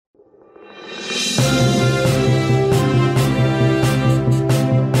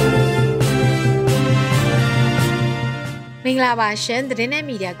လာပါရှင်သတင်းနဲ့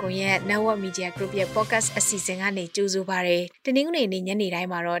မီဒီယာကွန်ရဲ့ Network Media Group ရဲ့ podcast အစီအစဉ်ကနေကြိုဆိုပါရစေ။ဒီနေ့နေ့ညနေတို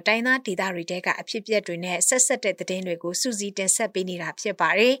င်းမှာတော့တိုင်းသားဒေသတွေတဲကအဖြစ်အပျက်တွေနဲ့ဆက်ဆက်တဲ့သတင်းတွေကိုစူးစီးတင်ဆက်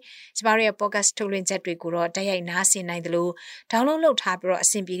ပေးနေတာဖြစ်ပါတယ်။ကျမတို့ရဲ့ podcast ထုတ်လွှင့်ချက်တွေကိုတော့တိုက်ရိုက်နားဆင်နိုင်တယ်လို့ download လုပ်ထားပြီးတော့အ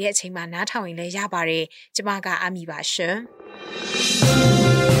ဆင်ပြေတဲ့အချိန်မှာနားထောင်ရင်လည်းရပါတယ်။ကျမကအာမီပါရှင်။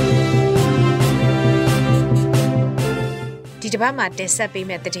ဒီတစ်ပတ်မှာတင်ဆက်ပေး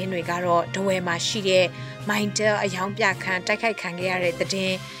မယ့်သတင်းတွေကတော့ဒဝယ်မှာရှိတဲ့ Mytel အယောင်ပြခန်းတိုက်ခိုက်ခံခဲ့ရတဲ့သ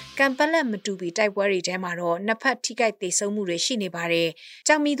တင်းကံပလက်မတူပီတိုက်ပွဲတွေထဲမှာတော့နှစ်ဖက်ထိခိုက်ဒေဆုံးမှုတွေရှိနေပါတယ်။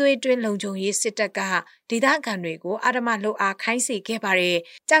ကြောင်မီသွေးတွင်းလုံခြုံရေးစစ်တပ်ကဒေသခံတွေကိုအာဓမလှုပ်အားခိုင်းစေခဲ့ပါတယ်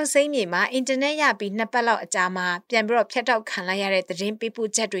။ကြောင်စိမ့်မြေမှာအင်တာနက်ရပြီးနှစ်ပတ်လောက်အကြာမှာပြန်ပြီးတော့ဖျက်တောက်ခံလိုက်ရတဲ့သတင်း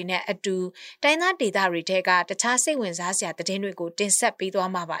ပေးပို့ချက်တွေနဲ့အတူတိုင်းသားဒေသတွေထဲကတခြားစိတ်ဝင်စားစရာသတင်းတွေကိုတင်ဆက်ပေးသွား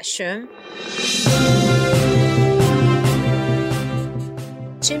မှာပါရှင်။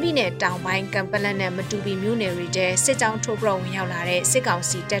ချင်းပြည်နယ်တောင်ပိုင်းကံပလက်နဲ့မတူပီမြို့နယ်တွေထဲစစ်ကြောင်းထိုးပြီးဝင်ရောက်လာတဲ့စစ်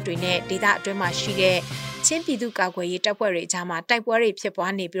ကောင်စီတပ်တွေနဲ့ဒေသအတွင်းမှာရှိတဲ့ချင်းပြည်သူ့ကာကွယ်ရေးတပ်ဖွဲ့တွေကြားမှာတိုက်ပွဲ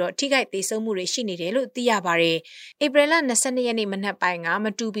တွေဖြစ်ပွားနေပြီးတော့ထိခိုက်ဒေဆုံးမှုတွေရှိနေတယ်လို့သိရပါတယ်။ဧပြီလ22ရက်နေ့မနက်ပိုင်း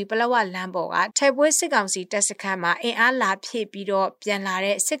ကမတူပီပလောဝလမ်းပေါ်ကထိုက်ပွဲစစ်ကောင်စီတပ်စခန်းမှာအင်အားလာဖြည့်ပြီးတော့ပြန်လာ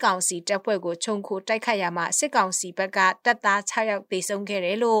တဲ့စစ်ကောင်စီတပ်ဖွဲ့ကိုခြုံခိုတိုက်ခိုက်ရမှာစစ်ကောင်စီဘက်ကတပ်သား6ယောက်ဒေဆုံးခဲ့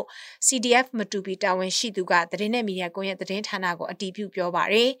တယ်လို့ CDF မတူပီတာဝန်ရှိသူကသတင်းနဲ့မီဒီယာကွန်ရက်သတင်းဌာနကိုအတည်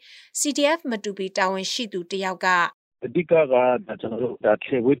ပြုပြောပါတယ်။ CDF မတူပီတာဝန်ရှိသူတယောက်ကအဓိကကကျွန်တော်တို့ဒါ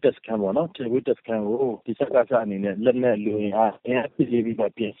ထေဝိတက်စကန်ပေါ့နော်ထေဝိတက်စကန်ကိုဒီစကားစအနေနဲ့လက်နဲ့လူရင်းအားအ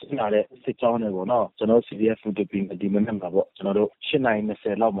င်းဖြစ်ပြီးတော့ပြင်ဆင်လာတဲ့စစ်ကြောင်းတွေပေါ့နော်ကျွန်တော် CDF ဖူတူပီဒီမနက်မှာပေါ့ကျွန်တော်တို့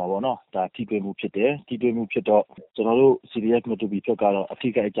8:20လောက်မှာပေါ့နော်ဒါထိတွေ့မှုဖြစ်တယ်ထိတွေ့မှုဖြစ်တော့ကျွန်တော်တို့ CDF မတူပီဖြစ်ကတော့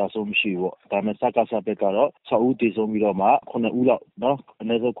အထူးအကြဆုံးမရှိဘူးပေါ့ဒါပေမဲ့စကားစဘက်ကတော့6ဦးတည်ဆုံးပြီးတော့မှ9ဦးလောက်နော်အ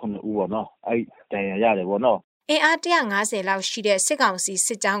နည်းဆုံး9ဦးပေါ့နော်အဲ့တန်ရရတယ်ပေါ့နော်အင်အား150လောက်ရှိတဲ့စစ်ကောင်စီစ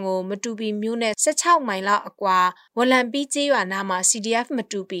စ်ကြောင်းကိုမတူပီမြို့နယ်16မိုင်လောက်အကွာဝလံပီးကျေးရွာနားမှာ CDF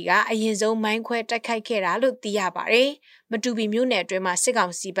မတူပီကအရင်ဆုံးမိုင်းခွဲတိုက်ခိုက်ခဲ့တာလို့သိရပါတယ်။မတူပီမြို့နယ်အတွင်းမှာစစ်ကော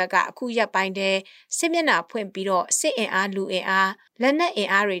င်စီဘက်ကအခုရက်ပိုင်းတည်းစစ်မျက်နှာဖွင့်ပြီးတော့စစ်အင်အားလူအင်အားလက်နက်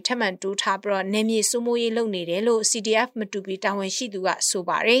အင်အားတွေထပ်မံတိုးထားပြီးတော့နေမြေစိုးမိုးရေးလုပ်နေတယ်လို့ CDF မတူပီတာဝန်ရှိသူက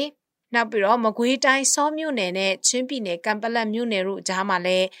ဆိုပါတယ်။နောက်ပြီးတော့မကွေးတိုင်းစောမြို့နယ်နဲ့ချင်းပြည်နယ်ကံပလက်မြို့နယ်တို့အကြားမှာ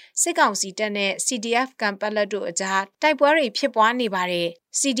လည်းစစ်ကောင်စီတပ်နဲ့ CDF ကံပလက်တို့အကြားတိုက်ပွဲတွေဖြစ်ပွားနေပါတယ်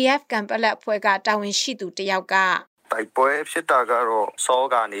။ CDF ကံပလက်အဖွဲ့ကတာဝန်ရှိသူတယောက်ကတိုက်ပွဲဖြစ်တာကတော့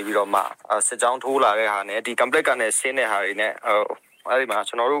စောကနေပြီးတော့မှစစ်ကြောင်းထိုးလာတဲ့ဟာနဲ့ဒီကံပလက်ကနေဆင်းတဲ့ဟာတွေနဲ့အဲ့ဒီမှာ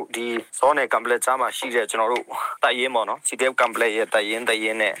ကျွန်တော်တို့ဒီစောနယ်ကံပလက်ကြားမှာရှိတဲ့ကျွန်တော်တို့တိုက်ရင်ပေါ့နော် CDF ကံပလက်ရဲ့တိုက်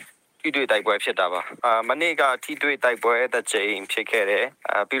ရင်နဲ့ထိတွေ့တိုက်ပွဲဖြစ်တာပါမနေ့ကထိတွေ့တိုက်ပွဲတစ်ကြိမ်ဖြစ်ခဲ့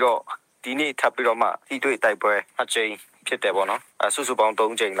တယ်ပြီးတော့ဒီနေ့ထပ်ပြီးတော့မှထိတွေ့တိုက်ပွဲအကြိမ်ဖြစ်တယ်ပေါ့နော်စုစုပေါင်း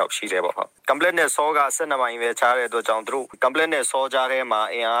3ကြိမ်လောက်ရှိတယ်ပေါ့ဟုတ်ကမ်ပလက်နဲ့စောက12မိုင်ပဲချားတဲ့အတွက်ကြောင့်တို့ကမ်ပလက်နဲ့စောကြားထဲမှာ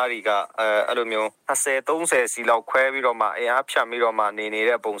အင်အားတွေကအဲ့လိုမျိုး20-30စီလောက်ခွဲပြီးတော့မှအင်အားဖြတ်ပြီးတော့မှနေ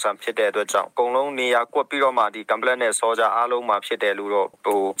တဲ့ပုံစံဖြစ်တဲ့အတွက်ကြောင့်အကုန်လုံးနေရာကွက်ပြီးတော့မှဒီကမ်ပလက်နဲ့စောကြားအားလုံးမှာဖြစ်တယ်လို့တော့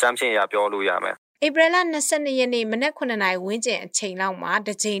စမ်းဖြင့်ရပြောလို့ရမယ်ဧပြီလ22ရက်နေ့မနက်9:00နာရီဝန်းကျင်အချိန်လောက်မှာ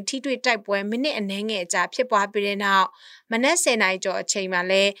တစ်ကြိမ်ထိတွေ့တိုက်ပွဲမိနစ်အနည်းငယ်အကြာဖြစ်ပွားပြီးတဲ့နောက်မနက်10:00နာရီကျော်အချိန်မှာ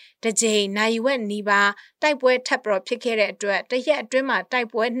လည်းတစ်ကြိမ်နိုင်ဝက်နီးပါးတိုက်ပွဲထပ်ပြီးဖြစ်ခဲ့တဲ့အတွက်တရက်အတွင်းမှာတိုက်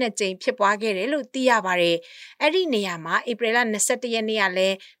ပွဲ2ကြိမ်ဖြစ်ပွားခဲ့တယ်လို့သိရပါတယ်။အဲ့ဒီနေရာမှာဧပြီလ21ရက်နေ့ကလ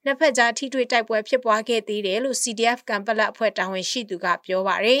ည်းနှစ်ဖက်ကြားထိတွေ့တိုက်ပွဲဖြစ်ပွားခဲ့သေးတယ်လို့ CDF ကံပလက်အဖွဲ့တာဝန်ရှိသူကပြောပါ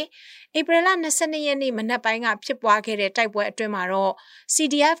တယ်။ဧပြီလ22ရက်နေ့မနက်ပိုင်းကဖြစ်ပွားခဲ့တဲ့တိုက်ပွဲအတွင်းမှာတော့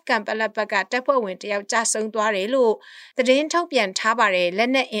CDF ကံပလက်ဘက်ကတပ်ဖွဲ့ဝင်တယောက်ကြာဆုံးသွားတယ်လို့သတင်းထုတ်ပြန်ထားပါတယ်လ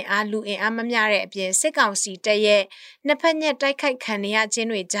က်နက်အင်အားလူအင်အားမမျှတဲ့အပြင်စစ်ကောင်စီတပ်ရဲ့နှစ်ဖက်ညက်တိုက်ခိုက်ခံရခြ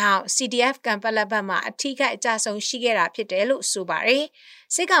င်းတွေကြောင့် CDF ကံပလက်ဘက်မှာအထူးအကြဆုံးရှိခဲ့တာဖြစ်တယ်လို့ဆိုပါတယ်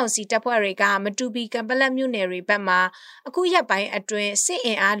စစ်ကောင်စီတပ်ဖွဲ့တွေကမတူပီကံပလက်မြို့နယ်တွေဘက်မှာအခုရက်ပိုင်းအတွင်းစစ်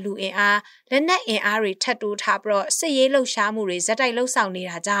အင်အားလူအင်အားလက်နက်အင်အားတွေထပ်တိုးထားပြီးတော့စစ်ရေးလှုပ်ရှားမှုတွေဇက်တိုက်လှုပ်ဆောင်နေတာ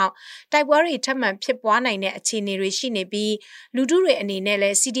ကြောင့်တိုက်ပွဲတွေထပ်မံဖြစ်ပွားနိုင်တဲ့အခြေအနေတွေရှိနေပြီးလူထုတွေအနေနဲ့လ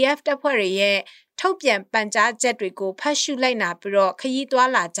ည်း CDF တပ်ဖွဲ့တွေရဲ့ထုတ်ပြန်ပန်ကြားချက်တွေကိုဖတ်ရှုလိုက်နာပြီးတော့ခ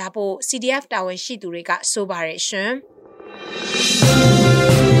ရီးသွားလာကြဖို့ CDF တာဝန်ရှိသူတွေကဆိုပါတယ်ရှင်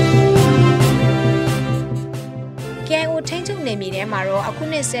KIO ထိန်းချုပ်နယ်မြေထဲမှာတော့အခု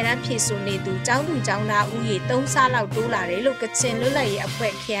နှစ်10တန်းဖြည့်ဆို့နေသူကျောင်းသူကျောင်းသားဦးရေ3ဆလောက်တိုးလာတယ်လို့ကချင်လွတ်လပ်ရေး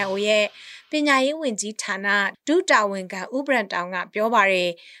အဖွဲ့ KIO ရဲ့ပညာရေးဝန်ကြီးဌာနဒုတာဝန်ခံဦးဗရန်တောင်ကပြောပါ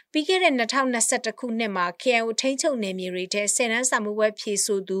တယ်ပြီးခဲ့တဲ့2021ခုနှစ်မှာ KIO ထိန်းချုပ်နယ်မြေတွေထဲ10တန်းစာမှုပွဲဖြ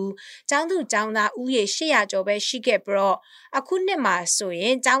ည့်ဆို့သူကျောင်းသူကျောင်းသားဦးရေ800ကျော်ပဲရှိခဲ့ပြီးတော့အခုနှစ်မှာဆို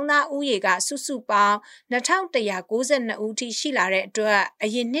ရင်ကျောင်းသားဦးရေကစုစုပေါင်း2192ဦးထိရှိလာတဲ့အတွက်အ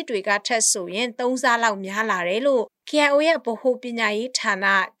ရင်နှစ်တွေကထက်ဆိုရင်3ဆလောက်များလာတယ်လို့ KIO ရဲ့ဗဟိုပညာရေးဌာန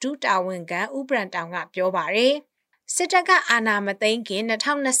ဒုတာဝန်ခံဦးဗရန်တောင်ကပြောပါတယ် စစ်တပ်ကအာဏာမသိမ်းခင်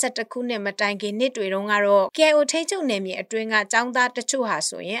2021ခုနှစ်မတိုင်ခင်နှစ်တွေတုန်းကတော့ KIO ထိန်းချုပ်နယ်မြေအတွင်းကကျောင်းသားတ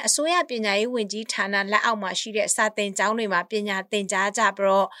ချို့ဟာဆိုရင်အစိုးရပညာရေးဝန်ကြီးဌာနလက်အောက်မှာရှိတဲ့စာသင်ကျောင်းတွေမှာပညာသင်ကြားကြပြီး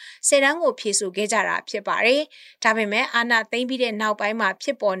တော့ဆယ်တန်းကိုဖြည့်ဆို့ခဲ့ကြတာဖြစ်ပါတယ်။ဒါပေမဲ့အာဏာသိမ်းပြီးတဲ့နောက်ပိုင်း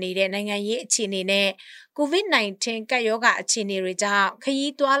မှာဖြစ်ပေါ်နေတဲ့နိုင်ငံရေးအခြေအနေနဲ့COVID-19 ကပ်ရောဂါအခြေအနေတွေကြောင့်ခ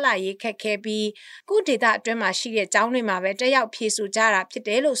ရီးသွားလာရေးခက်ခဲပြီးကုဒေသအတွင်းမှာရှိတဲ့ကျောင်းတွေမှာပဲတက်ရောက်ဖြည့်ဆို့ကြတာဖြစ်တ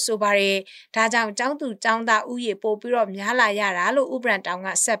ယ်လို့ဆိုပါတယ်။ဒါကြောင့်ကျောင်းသူကျောင်းသားဥယေပို့ပြီးတော့များလာရတာလို့ဥပရန်တောင်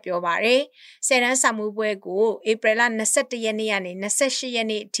ကဆက်ပြောပါတယ်။ဆယ်တန်းစာမှုပွဲကိုဧပြီလ21ရက်နေ့ကနေ28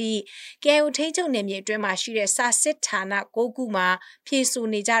ရက်နေ့အထိ KIO ထိန်းချုပ်နယ်မြေအတွင်းမှာရှိတဲ့စာစစ်ဌာန9ခုမှာဖြည့်ဆို့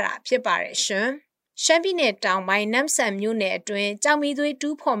နေကြတာဖြစ်ပါတယ်ရှင်။ရှမ်းပြည်နယ်တောင်ပိုင်းနမ်ဆန်မြို့နယ်အတွ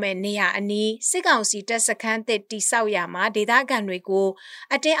င်းကြောင်မီသွေးတူးဖော်မဲ့နေရာအနီးစစ်ကောင်စီတပ်စခန်းသစ်တိဆောက်ရာမှာဒေသခံတွေ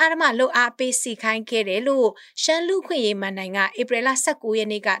ကိုအတင်းအဓမ္မလှုပ်အားပေးစီခိုင်းခဲ့တယ်လို့ရှမ်းလူခွင့်ရေးမန်နိုင်ကဧပြီလ19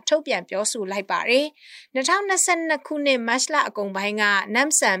ရက်နေ့ကထုတ်ပြန်ပြောဆိုလိုက်ပါတယ်။2022ခုနှစ်မတ်လအကုန်ပိုင်းက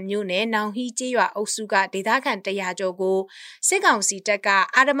နမ်ဆန်မြို့နယ်နောင်ဟီကျေးရွာအုပ်စုကဒေသခံ100ကျော်ကိုစစ်ကောင်စီတပ်က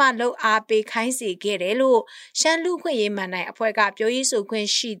အဓမ္မလှုပ်အားပေးခိုင်းစေခဲ့တယ်လို့ရှမ်းလူခွင့်ရေးမန်နိုင်အဖွဲ့ကပြောရေးဆိုခွင့်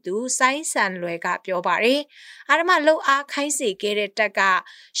ရှိသူစိုင်းဆန်လွယ်ကပြောပါတယ်။အာရမလှုပ်အားခိုင်းစေခဲ့တဲ့တပ်က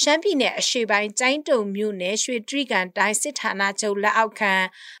ရှမ်းပြည်နယ်အရှေ့ပိုင်းကျိုင်းတုံမြို့နယ်ရွှေတြိဂံတိုင်းစစ်ဌာနချုပ်လက်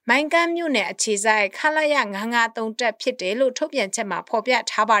အောက်ခံမိုင်းကမ်းမြို့နယ်အခြေစိုက်ခလာရ953တပ်ဖြစ်တယ်လို့ထုတ်ပြန်ချက်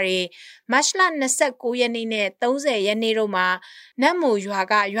မှာဖော်ပြထားပါတယ်။မတ်လ29ရက်နေ့နဲ့30ရက်နေ့တို့မှာနတ်မိုရွာ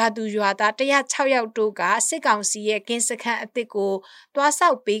ကရွာသူရွာသား106ယောက်တို့ကစစ်ကောင်စီရဲ့ကင်းစခန်းအသစ်ကိုတွားဆော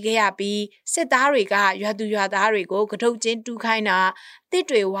က်ပေးခဲ့ရပြီးစစ်သားတွေကရွာသူရွာသားတွေကိုကထုတ်ချင်းတူးခိုင်းတာတစ်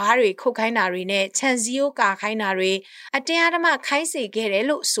တွေဝါးတွေခုတ်ခိုင်းတာတွေနဲ့ခြံစည်းရိုးကာခိုင်းတာတွေအတင်းအဓမ္မခိုင်းစေခဲ့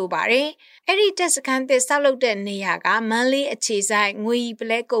တယ်လို့ဆိုပါတယ်။အဲ့ဒီတက်စခန်းသစ်ဆောက်လုပ်တဲ့နေရာကမန်းလေးအခြေဆိုင်ငွေရီ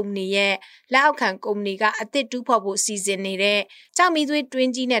ပလဲကုမ္ပဏီရဲ့လက်အောက်ခံကုမ္ပဏီကအသစ်တူးဖော်ဖို့စီစဉ်နေတဲ့ကြောက်မီသွေးတွ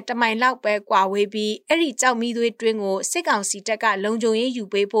င်းကြီးနဲ့တမိုင်လောက်ပဲကွာဝေးပြီးအဲ့ဒီကြောက်မီသွေးတွင်းကိုစစ်ကောင်စီတပ်ကလုံခြုံရေးယူ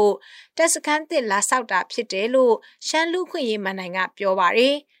ပေးဖို့တက်စခန်းသစ်လာဆောက်တာဖြစ်တယ်လို့ရှမ်းလူခွင့်ရေးမန်နိုင်ကပြောပါ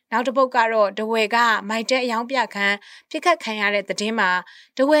တယ်။နောက်တစ်ပုတ်ကတော့ဒဝဲကမိုင်တက်အယောင်ပြခန်းပြစ်ခတ်ခံရတဲ့သတင်းမှာ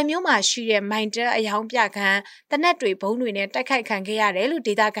ဒဝဲမျိုးမှာရှိတဲ့မိုင်တက်အယောင်ပြခန်းတနက်တွေဘုံတွေနဲ့တိုက်ခိုက်ခံခဲ့ရတယ်လို့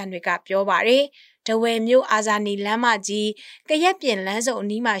ဒေသခံတွေကပြောပါတယ်။ဒဝဲမျိုးအာဇာနီလမ်းမကြီးကရက်ပြင်လမ်းစုံ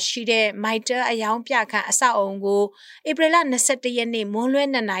အနီးမှာရှိတဲ့မိုင်တက်အယောင်ပြခန်းအဆောက်အုံကိုဧပြီလ21ရက်နေ့မွန်းလွဲ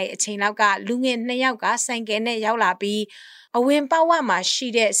2နာရီအချိန်လောက်ကလူငယ်2ယောက်ကဆိုင်ကယ်နဲ့ရောက်လာပြီးအဝင်ပေါက်ဝမှာရှိ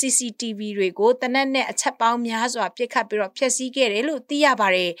တဲ့ CCTV တွေကိုတနက်နဲ့အချက်ပေါင်းများစွာပြစ်ခတ်ပြီးတော့ဖျက်ဆီးခဲ့တယ်လို့သိရပါ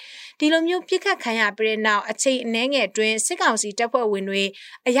တယ်။ဒီလိုမျိုးပြစ်ခတ်ခံရပြီးတဲ့နောက်အချိန်အနည်းငယ်အတွင်းစစ်ကောင်စီတပ်ဖွဲ့ဝင်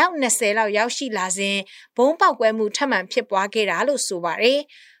တွေအယောက်20လောက်ရောက်ရှိလာစဉ်ဘုံပေါက်ကွဲမှုထပ်မံဖြစ်ပွားခဲ့တာလို့ဆိုပါတယ်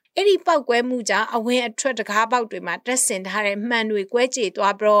။အဲ့ဒီပောက်ကွဲမှုကြောင့်အဝင်အထွက်တကားပေါက်တွေမှာတက်ဆင်ထားတဲ့မှန်တွေကွဲကြေ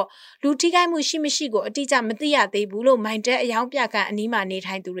သွားပြီးတော့လူထိခိုက်မှုရှိမရှိကိုအတိအကျမသိရသေးဘူးလို့မိုင်တက်အယောင်ပြခန်းအနီး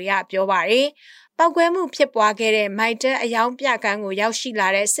မှာနေထိုင်သူတွေကပြောပါတယ်။ပောက်ကွဲမှုဖြစ်ပွားခဲ့တဲ့မိုင်တက်အယောင်ပြခန်းကိုရောက်ရှိလာ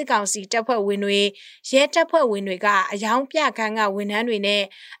တဲ့စစ်ကောင်စီတပ်ဖွဲ့ဝင်တွေရဲတပ်ဖွဲ့ဝင်တွေကအယောင်ပြခန်းကဝန်ထမ်းတွေနဲ့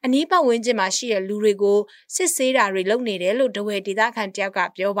အနီးပတ်ဝန်းကျင်မှာရှိတဲ့လူတွေကိုစစ်ဆေးတာတွေလုပ်နေတယ်လို့ဒဝဲဒေသခံတယောက်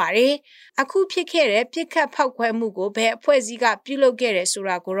ကပြောပါတယ်။အခုဖြစ်ခဲ့တဲ့ပြစ်ခတ်ဖောက်ခွဲမှုကိုဘယ်အဖွဲ့အစည်းကပြုလုပ်ခဲ့တယ်ဆို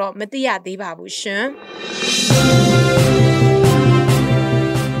တာကိုတော့မသိရသေးပါဘူးရှင်။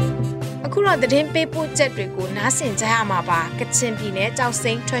အခုတော့သတင်းပေးပို့ချက်တွေကိုနားဆင်ကြရမှာပါကချင်ပြည်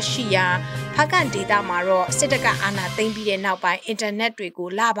နယ်ကြောက်စိမ်းထွက်ရှိရာဖားကန်ဒေသမှာတော့စစ်တပ်ကအာဏာသိမ်းပြီးတဲ့နောက်ပိုင်းအင်တာနက်တွေ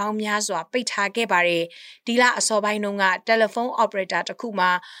ကိုလပေါင်းများစွာပိတ်ထားခဲ့ပါတယ်ဒီလအစောပိုင်းတုန်းကတယ်လီဖုန်းအော်ပရေတာ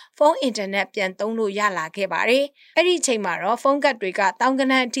တစ်ခုမှာဖုန်းအင်တာနက်ပြန်သုံးလို့ရလာခဲ့ပါတယ်အဲ့ဒီအချိန်မှာတော့ဖုန်းကတ်တွေကတောင်း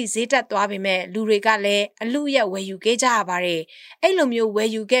ကနန်းအထိဈေးတက်သွားပေမဲ့လူတွေကလည်းအလူရက်ဝယ်ယူခဲ့ကြရပါတယ်အဲ့လိုမျိုး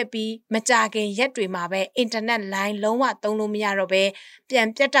ဝယ်ယူခဲ့ပြီးမကြခင်ရက်တွေမှာပဲအင်တာနက်လိုင်းလုံးဝသုံးလို့မရတော့ပဲပြန်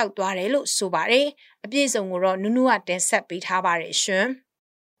ပြတ်တောက်သွားတယ်လို့ဆိုပါတယ်အပြည့်စုံကိုတော့နုနုကတင်ဆက်ပေးထားပါတယ်ရှင်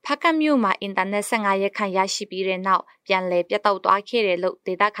ဖားကတ်မြို့မှာအင်တာနက်15ရက်ခန့်ရရှိပြီးတဲ့နောက်ပြန်လည်ပြတ်တောက်သွားခဲ့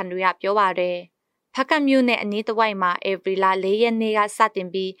တယ်လို့ဒေသခံတွေကပြောပါတယ်ဖားကတ်မြို့နဲ့အနီးတစ်ဝိုက်မှာဧပြီလ4ရက်နေ့ကစ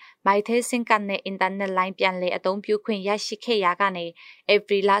တင်ပြီး Mytel စင်ကတ်နဲ့အင်တာနက်လိုင်းပြန်လည်အသုံးပြုခွင့်ရရှိခဲ့ရာကနေဧ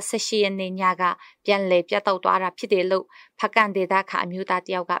ပြီလ18ရက်နေ့ညကပြန်လည်ပြတ်တောက်သွားတာဖြစ်တယ်လို့ဖားကတ်ဒေသခံအမျိုးသားတ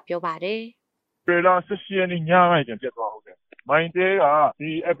ယောက်ကပြောပါတယ်ဧပြီလ18ရက်နေ့ညကပြန်ပြတ်သွားဟုတ်တယ်Mytel ကဒီ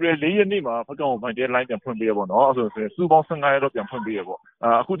April 4ရက်နေ့မှာဖက်ကံ Mytel line ပြန်ဖွင့်ပေးရပေါ့နော်အဲ့ဆိုရင်စုပေါင်း15ရက်တော့ပြန်ဖွင့်ပေးရပေါ့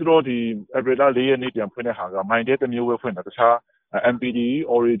အခုတို့ဒီ April 4ရက်နေ့ပြန်ဖွင့်တဲ့ဟာက Mytel တစ်မျိုးပဲဖွင့်တာတခြား MPD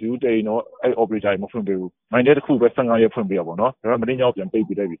Ooredoo တိန်တော့အဲ့ operator မဖွင့်ပေးဘူး Mytel တစ်ခုပဲ15ရက်ဖွင့်ပေးရပေါ့နော်ဒါပေမဲ့မင်းညောက်ပြန်ပိတ်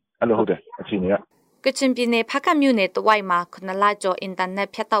ပေးလိုက်ပြီအဲ့လိုဟုတ်တယ်အခြေအနေကကချင်ပြည်နယ်ဖားကတ်မြို့နယ်တဝိုက်မှာ9လကျော်အင်တာနက်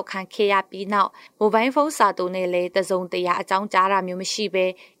ဖြတ်တောက်ခံခဲ့ရပြီးနောက်မိုဘိုင်းဖုန်းစာတူနဲ့လည်းတစုံတရာအကြောင်းကြားတာမျိုးမ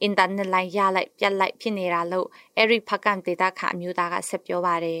ရှိဘဲအင်တာနက်လိုင်းရလိုက်ပြတ်လိုက်ဖြစ်နေတာလို့အဲ့ဒီဖားကတ်ဒေသခံအမျိုးသားက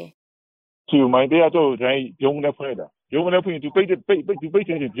ဆက်ပြောပါတယ်ဒီMytelကတော့တိုင်းရုံးနဲ့ဖွင့်တာ ရုံးမလည်းဖွင့်သူပိတ်ချ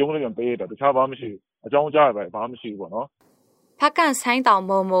င်းချင်းရုံးလည်းပြန်ပေးတာတခြားဘာမှမရှိဘူးအကြောင်းကြားရပဲဘာမှမရှိဘူးပေါ့နော်ဖက်ကန်ဆိုင်တောင်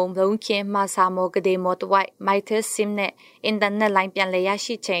မုံလုံးခင်မာစာမောကဒေမောတဝိုက်မိုက်သဲဆင်းနဲ့အင်တာနက်လိုင်းပြန်လည်ရ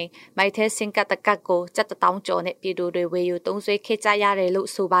ရှိချိန်မိုက်သဲဆင်းကတကတ်ကိုစက်တောင်းကျော်နဲ့ပြည်သူတွေဝေယူသုံးဆွဲခဲ့ကြရတယ်လို့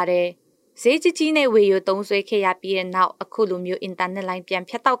ဆိုပါတယ်ဈေးကြီးနဲ့ဝေယူသုံးဆွဲခဲ့ရပြီးတဲ့နောက်အခုလိုမျိုးအင်တာနက်လိုင်းပြန်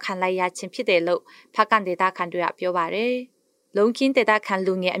ဖြတ်တောက်ခံလိုက်ရခြင်းဖြစ်တယ်လို့ဖက်ကန်ဒေတာခန်တွေကပြောပါတယ်လုံးခင်ဒေတာခန်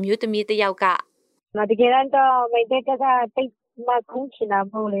လူငယ်အမျိုးသမီးတယောက်ကတကယ်တော့မိုက်သဲကတိတ်မှခုချင်တာမ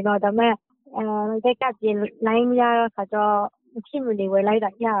ဟုတ်လေတော့ဒါပေမဲ့မိုက်သဲကပြင်လိုင်းမရတော့ခါတော့ဖြစ်မနေဝယ်လိုက်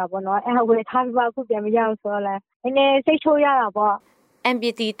တာရတာပေါ့နော်အဲ့ဝယ်ထားပြီးမှအခုပြန်မရအောင်ဆိုတော့လဲနည်းနည်းစိတ်ချိုးရတာပေါ့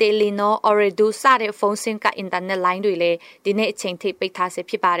MPT Telenor Ooredoo စတဲ့ဖုန်းဆင်းကအင်တာနက်လိုင်းတွေလည်းဒီနေ့အချိန်ထိပိတ်ထားဆဲ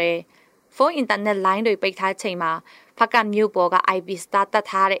ဖြစ်ပါတယ်ဖုန်းအင်တာနက်လိုင်းတွေပိတ်ထားချိန်မှာဖက်ကမြို့ပေါ်က IP Star တတ်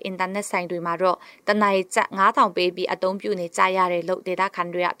ထားတဲ့အင်တာနက်ဆိုင်တွေမှာတော့တနအီကျပ်9000ပေးပြီးအသုံးပြုနေကြရတယ်လို့ဒေတာခန်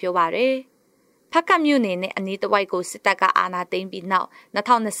တွေကပြောပါတယ်ဖက်ကမြို့နယ်နဲ့အနီးတစ်ဝိုက်ကိုစစ်တပ်ကအာဏာသိမ်းပြီးနောက်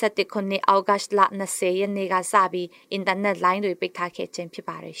2021ခုနှစ်အောက်ဂတ်လ20ရက်နေ့ကစပြီးအင်တာနက်လိုင်းတွေပိတ်ထားခဲ့ခြင်းဖြစ်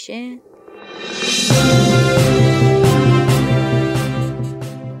ပါတယ်ရှင်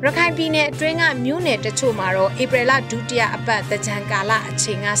ရခိုင်ပြည်နယ်အတွင်းကမြို့နယ်တချို့မှာတော့ဧပြီလဒုတိယအပတ်သကြံကာလအ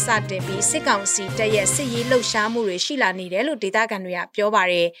ချိန်ကစတင်ပြီးစစ်ကောင်စီတပ်ရဲ့စစ်ရေးလှုပ်ရှားမှုတွေရှိလာနေတယ်လို့ဒေသခံတွေကပြောပါ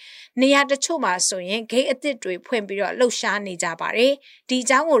တယ်။နေရာတချို့မှာဆိုရင်ဂိတ်အသစ်တွေဖွင့်ပြီးတော့လှုပ်ရှားနေကြပါတယ်။ဒီအ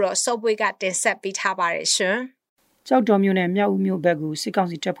ကြောင်းကိုတော့စောပွေးကတင်ဆက်ပေးထားပါတယ်ရှင်။ကြောက်တော်မြို့နယ်မြောက်ဦးမြို့ဘက်ကိုစစ်ကောင်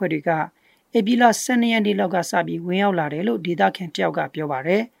စီတပ်ဖွဲ့တွေကဧပြီလ12ရက်နေ့လောက်ကစပြီးဝင်ရောက်လာတယ်လို့ဒေသခံတယောက်ကပြောပါတ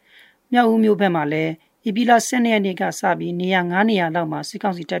ယ်။မြောက်ဦးမြို့ဘက်မှာလည်းဧပြီလ12ရက်နေ့ကစပြီးနေရာ9နေရာလောက်မှာစစ်ကော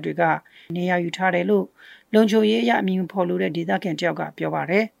င်စီတပ်တွေကနေရာယူထားတယ်လို့လုံခြုံရေးအရအမည်ဖော်လို့တဲ့ဒေသခံတယောက်ကပြောပါ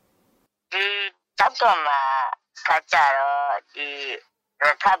တယ်။ဒီကြောက်တော်မှာကကြတော့ဒီရ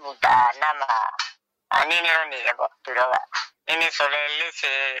ထဘူတာနာမအနေနဲ့နေရပေါ့သူတို့ကနည်းဆိုလေလေးစ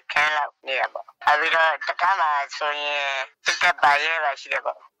ခန်းလောက်နေရပေါ့။အဲဒီတော့တကမှာဆိုရင်စစ်တပ်ပါရဲပါရှိတယ်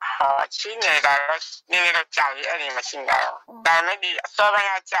ပေါ့။ချင်းနေတာတော့နည်းတော့ကြာပြီအဲ့ဒီမရှိတာတော့ဒါပေမဲ့ဒီအစောပိုင်း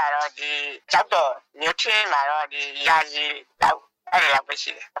ကကြာတော့ဒီကြောက်တော်မြို့ထင်းမှာတော့ဒီယာကြီးတော့အဲ့ဒီလောက်ပဲ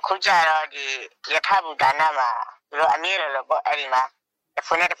ရှိတယ်အခုကြာတော့ဒီရထဘူဒါနမှာသူတို့အမြဲလို့ပေါ့အဲ့ဒီမှာ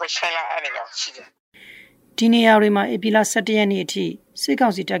ဖုန်းနဲ့တစ်ခုချိန်လိုက်အဲ့ဒီတော့ရှိတယ်ဒီနေရာတွေမှာဧပြီလ17ရက်နေ့အထိစစ်ကော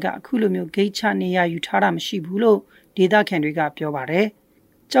င်စီတပ်ကအခုလိုမျိုးဂိတ်ချနေရာယူထားတာမရှိဘူးလို့ဒေသခံတွေကပြောပါတယ်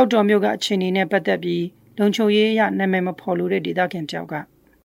ကြောက်တော်မြို့ကအခြေအနေနဲ့ပတ်သက်ပြီးလုံခြုံရေးအရနာမည်မဖော်လို့တဲ့ဒေသခံတယောက်က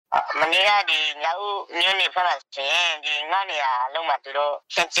မနေ့ကဒီညဦးမြို့နေဖက်မှာဆိုရင်ဒီငါနေရာအလုံးမှာသူတို့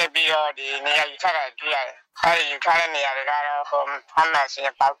ရှင်းချက်ပြီးတော့ဒီနေရာယူထားတာတွေ့ရတယ်။အဲဒီယူထားတဲ့နေရာတွေကတော့ဟိုဖမ်းမှဆိုရ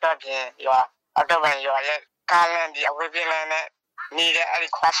င်ပေါတော့ပြင်ရွာအော်တိုဘန်ရွာရဲ့ကားလမ်းဒီအဝေးပြေးလမ်းနဲ့နေတဲ့အဲဒီ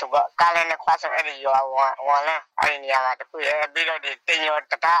ခွားစုပေါ့ကားလမ်းနဲ့ခွားစုအဲဒီရွာဝန်လမ်းအဲဒီနေရာမှာတခုရဲ့ပြီးတော့ဒီတင်ရော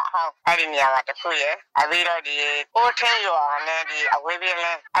တကားအောင်အဲဒီနေရာမှာတခုရဲ့ပြီးတော့ဒီအိုးထင်းရွာနဲ့ဒီအဝေးပြေးလ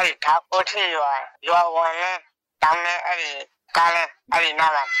မ်းအဲဒီထောက်အိုးထင်းရွာဝန်လမ်းတောင်းနဲ့အဲဒီကားလမ်းအဲဒီ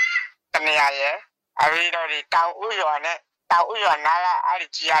နားမှာတနေရာရဲ့အဲဒီတော့ဒီတောင်ဥရွာနဲ့တောင်ဥရွာနားကအဲဒီ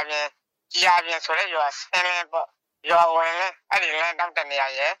ကြီးရပြင်ဆိုတဲ့ရွာဆင်းလင်းပေါ့ရွာဝင်လင်းအဲဒီလမ်းတောက်တနေရာ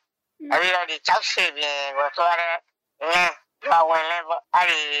ရဲ့အဲဒီတော့ဒီကြောက်ရှိပြင်ကိုသွားတဲ့လမ်းရွာဝင်လင်းပေါ့အဲ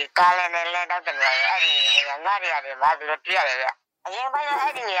ဒီကားလမ်းနဲ့လမ်းတောက်တနေရာရဲ့အဲဒီငါးနေရာတွေမှာသူတို့တွေ့ရတယ်ဗျအရင်ပိုင်းအဲ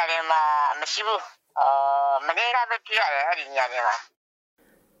ဒီနေရာတွေမှာမရှိဘူးမနေ့ကပဲတွေ့ရတယ်အဲဒီနေရာတွေမှာ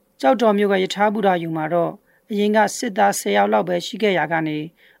ကြောက်တော်မြို့ကယထာဘူရာယူမှာတော့အရင်ကစစ်သား10ယောက်လောက်ပဲရှိခဲ့ရကနေ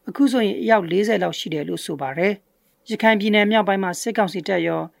အခုဆိုရင်အယောက်40လောက်ရှိတယ်လို့ဆိုပါတယ်။ရခိုင်ပြည်နယ်မြောက်ပိုင်းမှာစစ်ကောင်စီတပ်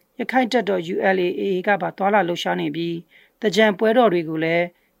ရောရခိုင်တပ်တော် ULA/AA ကပါတွာလာလှုပ်ရှားနေပြီးတကြံပွဲတော်တွေကိုလည်း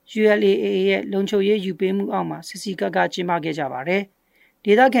ULA/AA ရဲ့လုံခြုံရေးယူပေးမှုအောက်မှာစစ်စီကကကျင်းပခဲ့ကြပါတယ်။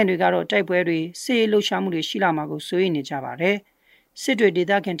ဒေသခံတွေကတော့တိုက်ပွဲတွေစစ်ရေးလှုပ်ရှားမှုတွေရှိလာမှာကိုစိုးရိမ်နေကြပါတယ်။စစ်တွေဒေ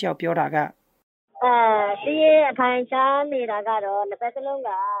သခံတယောက်ပြောတာကဒီရဲ့အထိုင်ချနေတာကတော့နှစ်ပတ်စလုံးက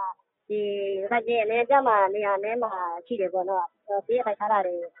ဒီခက်ကြီးအနေကြမှာနေရာနဲ့မှာရှိတယ်ပေါ့နော်ဒီအထိုင်ချတာ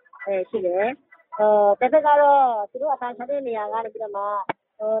တွေရှိတယ်တစ်ဖက်ကတော့သူတို့အထိုင်ချတဲ့နေရာကနေပြီးတော့မှ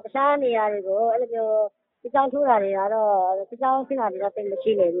တခြားနေရာတွေကိုအဲ့လိုမျိုးဒီကြောင်ထိုးတာတွေကတော့ဒီကြောင်ဆင်းတာတွေတော့တိတ်မ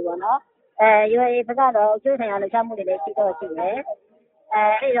ရှိနေဘူးပေါ့နော်UAE ဘက်ကတော့အကျိုးဆိုင်ရာလှုပ်ရှားမှုတွေလည်းရှိတော့ရှိတယ်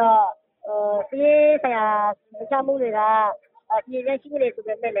အဲ့တော့ဒီဆိုင်ရာလှုပ်ရှားမှုတွေကဒီရက်ရှိနေဆို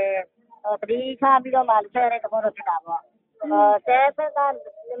ပေမဲ့လည်းတတိချပြီးတော့မှလှုပ်ရှားရတဲ့သဘောတော့ဖြစ်တာပေါ့တဲ့ဖက်က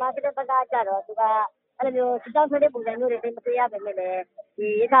မြန်မာပြည်ဘက်ကကြတော့သူကအဲ့လိုမျိုးစစ်ကြောင်းထွက်တဲ့ပုံစံမျိုးတွေမတွေ့ရပါနဲ့လေဒီ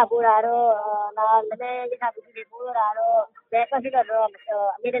ရခပိုးတာတော့နောက်လည်းရခပစ္စည်းတွေပိုးတာတော့တဲ့ကရှိတော့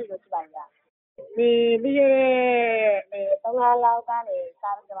အမြဲတမ်းလို့ရှိပါလားဒီဒီ3 လောက်ကနေ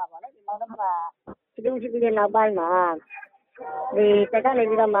စားကြပါပေါ့လေဒီမောင်တော့မှာဒီလိုရှိပြီးတဲ့နောက်ပိုင်းမှာဒီတက်ကနေ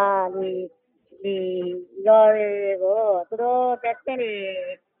ပြီးတော့မှဒီရော်တွေကိုသူတို့တက်တဲ့ကလည်း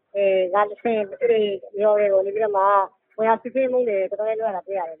စင်ပြီးရော်တွေကိုနေပြီးတော့မှဝင်ရောက်စစ်ဆေးမှုတွေတော်တော်လေးလုပ်ရတာ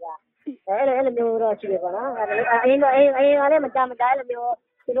တွေ့ရတယ်ဗျ အဲ့လိုမျိုးတော့ရှိတယ်ပေါ့နော်အရင်ကလည်းမကြအဲ့လိုမျိုး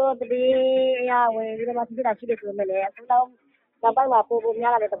သူတို့တတိအရာဝင်ပြီးတော့မှစစ်တာရှိတယ်ဆိုပေမဲ့လည်းအခုတော့နောက်ပိုင်းမှာပို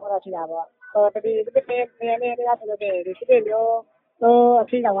များလာတဲ့သဘောတော့ရှိတာပေါ့တတိနေနေတွေကဆိုလို့ရှိရင်ဒီစစ်မျိုးအ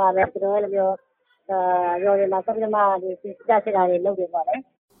ထီးတောင်ကပဲသူတို့အဲ့လိုမျိုးရော်ရမှာဆက်ပြီးမှဒီစစ်တာတွေလုပ်တယ်ပေါ့လေ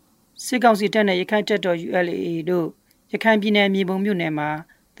စစ်ကောင်စီတပ်နဲ့ရခိုင်တပ်တော် ULA တို့ရခိုင်ပြည်နယ်မြေပုံမြို့နယ်မှာ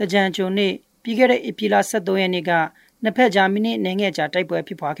တကြံကျုံနေ့ပြီးခဲ့တဲ့ဧပြီလ23ရက်နေ့ကနှစ်ဖက်ကြားမိနစ်အနည်းငယ်ကြာတိုက်ပွဲ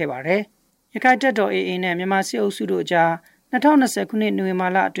ဖြစ်ပွားခဲ့ပါတယ်။ရခိုင်တပ်တော် AA နဲ့မြန်မာစစ်အုပ်စုတို့ကြား2020ခုနှစ်နိုဝင်ဘာ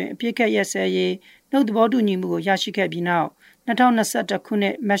လအတွင်းအပြစ်ခတ်ရက်စဲရေးနှုတ်သဘောတူညီမှုကိုရရှိခဲ့ပြီးနောက်2021ခုနှ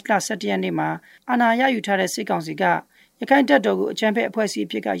စ်မတ်လ17ရက်နေ့မှာအာဏာရယူထားတဲ့စစ်ကောင်စီကရခိုင်တပ်တော်ကိုအကြမ်းဖက်အဖွဲ့အစည်းအ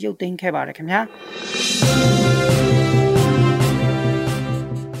ဖြစ်ကရုပ်သိမ်းခဲ့ပါတယ်ခင်ဗျာ။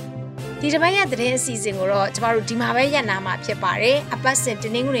ဒီတစ်ပတ်ရဲ့သတင်းအစီအစဉ်ကိုတော့ကျမတို့ဒီမှာပဲရပ်နာမှာဖြစ်ပါတယ်အပတ်စဉ်တ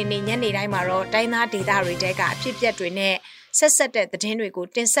င်းနှင်းတွေနေ့ညနေတိုင်းမှာတော့တိုင်းသားဒေသတွေတဲကအဖြစ်အပျက်တွေနဲ့ဆက်တဲ့သတင်းတွေကို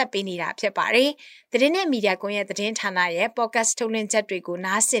တင်ဆက်ပေးနေတာဖြစ်ပါတယ်သတင်းနဲ့မီဒီယာကွန်ရဲ့သတင်းဌာနရဲ့ podcast ထုတ်လွှင့်ချက်တွေကို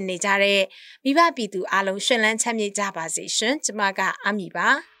နားဆင်နေကြတဲ့မိဘပြည်သူအားလုံးရှင်လန်းချမ်းမြေ့ကြပါစေရှင်ကျမကအမီပါ